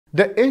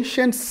The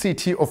ancient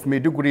city of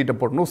Maiduguri, the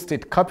Borno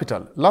state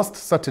capital, last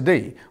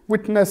Saturday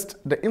witnessed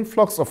the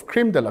influx of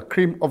creme de la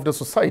creme of the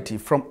society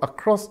from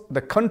across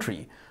the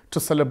country to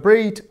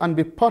celebrate and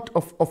be part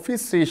of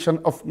officiation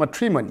of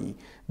matrimony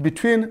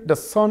between the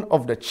son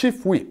of the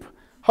Chief Whip,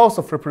 House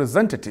of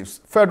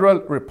Representatives, Federal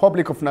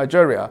Republic of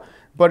Nigeria,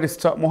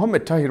 Barrister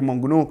Mohammed Tahir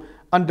Monguno,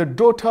 and the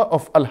daughter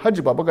of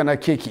Alhaji Babagana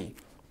Keke,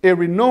 a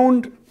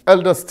renowned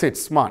elder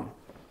statesman.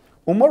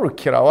 Umaru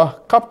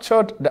Kirawa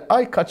captured the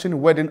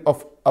eye-catching wedding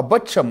of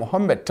Abacha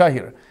Mohammed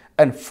Tahir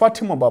and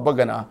Fatima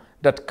Babagana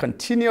that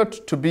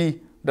continued to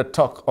be the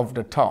talk of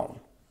the town.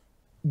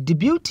 The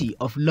beauty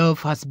of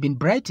love has been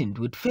brightened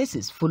with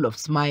faces full of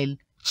smile,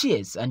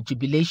 cheers and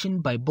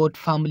jubilation by both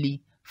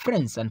family,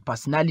 friends and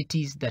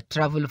personalities that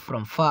travel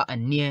from far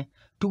and near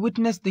to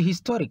witness the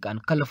historic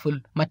and colorful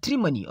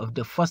matrimony of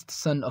the first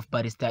son of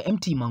Barrister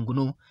MT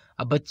Monguno,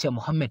 Abacha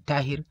Mohammed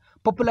Tahir,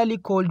 popularly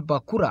called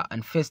Bakura,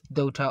 and first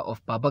daughter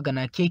of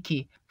Babagana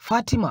Keke,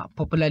 Fatima,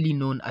 popularly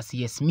known as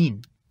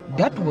Yasmin.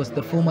 That was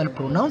the formal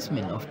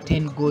pronouncement of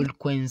 10 gold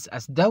coins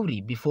as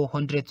dowry before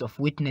hundreds of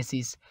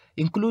witnesses,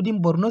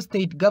 including Borno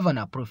State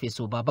Governor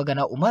Professor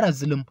Babagana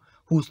Umaru,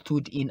 who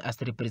stood in as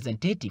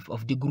representative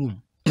of the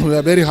groom. We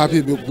are very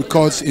happy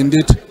because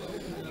indeed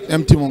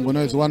MT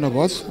Monguno is one of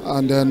us,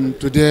 and then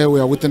today we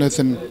are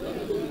witnessing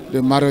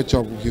the marriage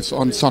of his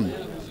own son.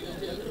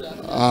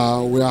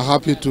 We are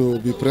happy to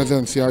be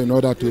present here in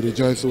order to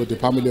rejoice with the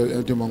family of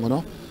MT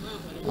Monguno,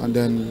 and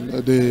then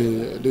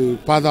the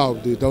father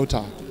of the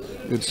daughter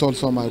is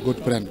also my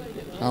good friend.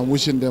 I'm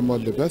wishing them all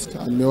the best,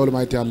 and may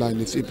Almighty Allah in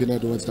His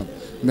infinite wisdom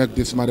make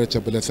this marriage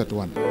a blessed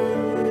one.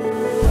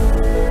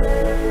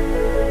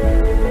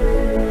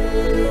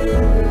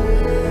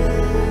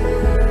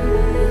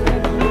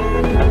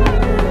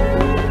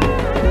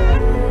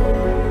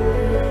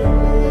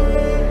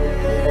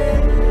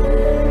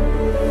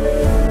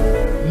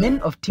 Men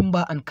of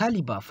timber and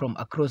caliber from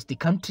across the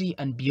country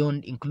and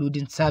beyond,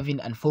 including serving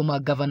and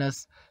former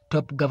governors,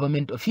 top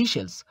government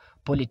officials,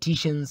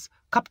 politicians,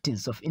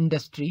 captains of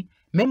industry,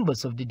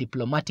 members of the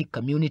diplomatic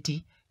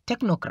community,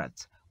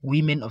 technocrats,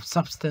 women of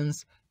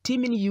substance,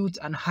 teeming youth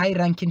and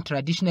high-ranking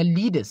traditional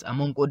leaders,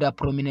 among other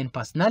prominent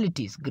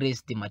personalities,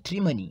 graced the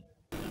matrimony.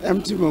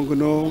 MT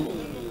Monguno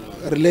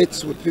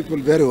relates with people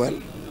very well.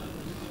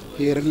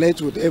 He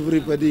relates with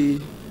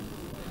everybody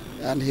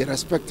and he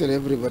respected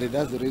everybody.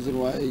 That's the reason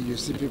why you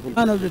see people.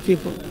 One of the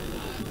people.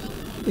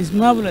 He's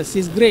marvelous,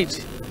 he's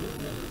great.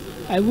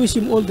 I wish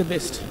him all the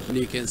best. And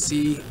you can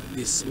see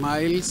the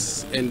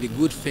smiles and the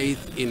good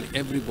faith in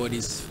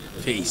everybody's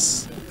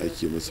face.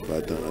 Ake musu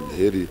fatan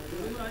alheri,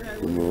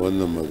 kuma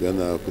wannan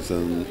magana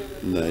kusan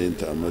ina yin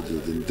ta a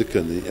majalisin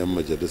dukkanin 'yan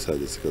majalisa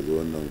da suka zo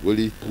wannan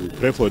guri. We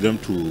pray for them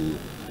to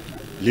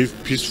live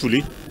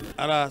peacefully.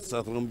 Ara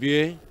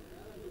satrumbiye,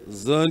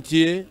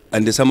 zantiye.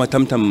 And the sama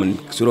tamtam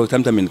suro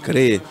tamtamin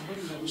kare,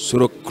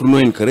 suro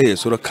krunoin kare,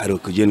 suro karo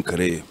kujen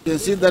kare. You can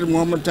see that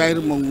Mohammed Tahir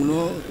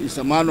Monguno is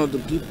a man of the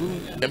people.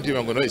 MT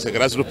Monguno is a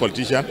grassroots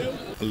politician.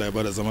 Allah ya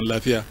bada zaman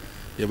lafiya,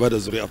 ya bada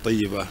zuri'a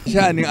tayyiba.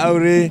 Sha'anin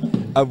aure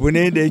abu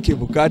ne da yake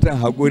bukatan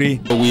hakuri.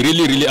 We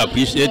really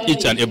appreciate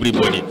each and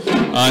everybody,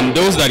 and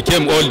those that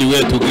came all the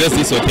way to grace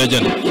this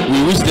occasion,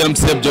 we wish them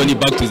safe journey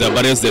back to their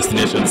various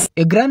destinations.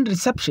 A grand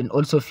reception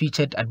also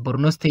featured at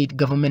Borno State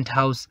Government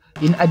House,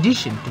 in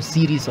addition to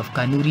series of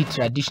Kanuri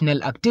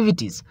traditional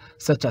activities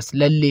such as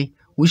Lalle,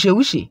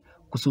 Wushe,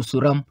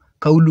 Kususuram,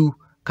 Kaulu,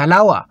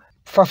 Kalawa,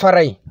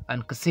 Fafarai,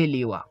 and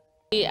Kaselewa.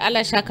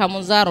 Ala shaka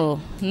muzaro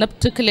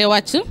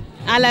naptuklewa ci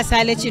ala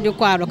sale ci duk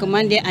kwaro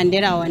kaman dai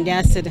andira wanda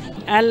ya sida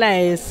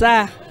Allah ya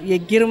sa ya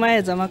girma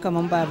ya zama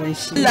kaman baban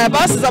shi. Allah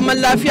ba su zaman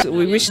lafiya.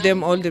 We wish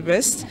them all the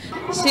best.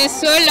 She's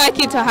so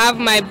lucky to have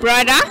my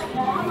brother.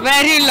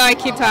 Very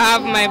lucky to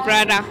have my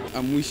brother.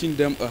 I'm wishing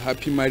them a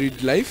happy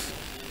married life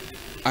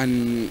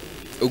and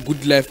a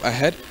good life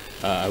ahead.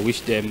 I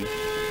wish them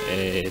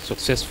a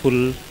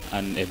successful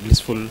and a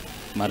blissful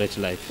marriage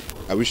life.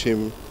 I wish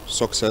him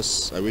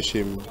success. I wish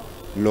him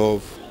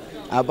love.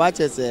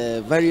 Abacha is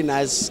a very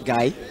nice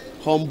guy,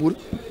 humble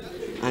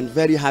and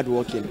very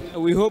hardworking.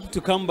 We hope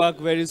to come back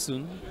very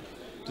soon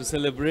to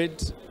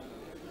celebrate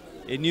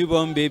a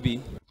newborn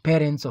baby.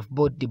 Parents of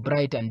both the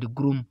bride and the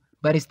groom,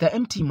 Barrister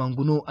MT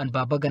Monguno and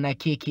Babagana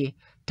Keke,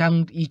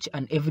 thanked each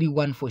and every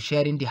one for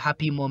sharing the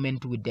happy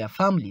moment with their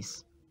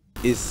families.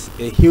 It's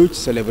a huge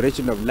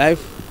celebration of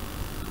life.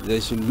 They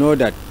should know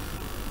that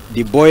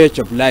the voyage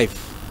of life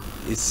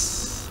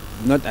is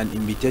not an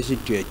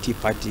invitation to a tea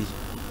party.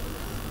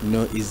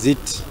 No, is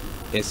it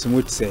a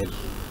smooth sail?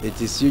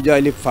 It is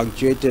usually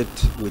punctuated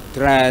with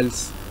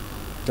trials,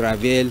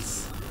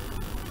 travails,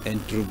 and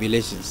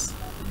tribulations.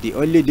 The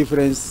only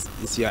difference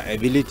is your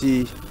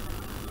ability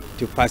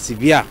to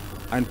persevere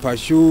and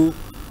pursue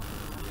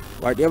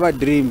whatever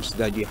dreams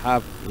that you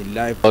have in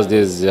life.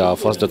 This is our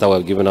first daughter we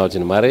have given out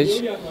in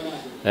marriage,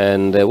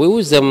 and we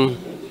wish them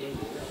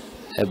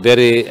a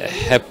very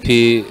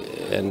happy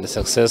and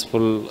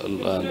successful,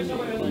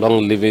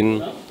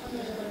 long-living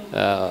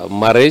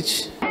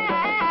marriage.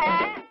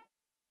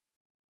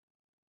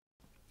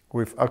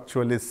 We've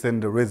actually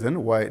seen the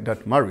reason why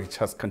that marriage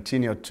has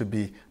continued to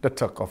be the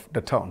talk of the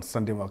town.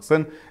 Sunday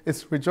Maxon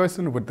is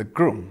rejoicing with the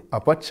groom,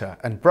 Abacha,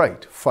 and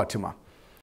bride, Fatima.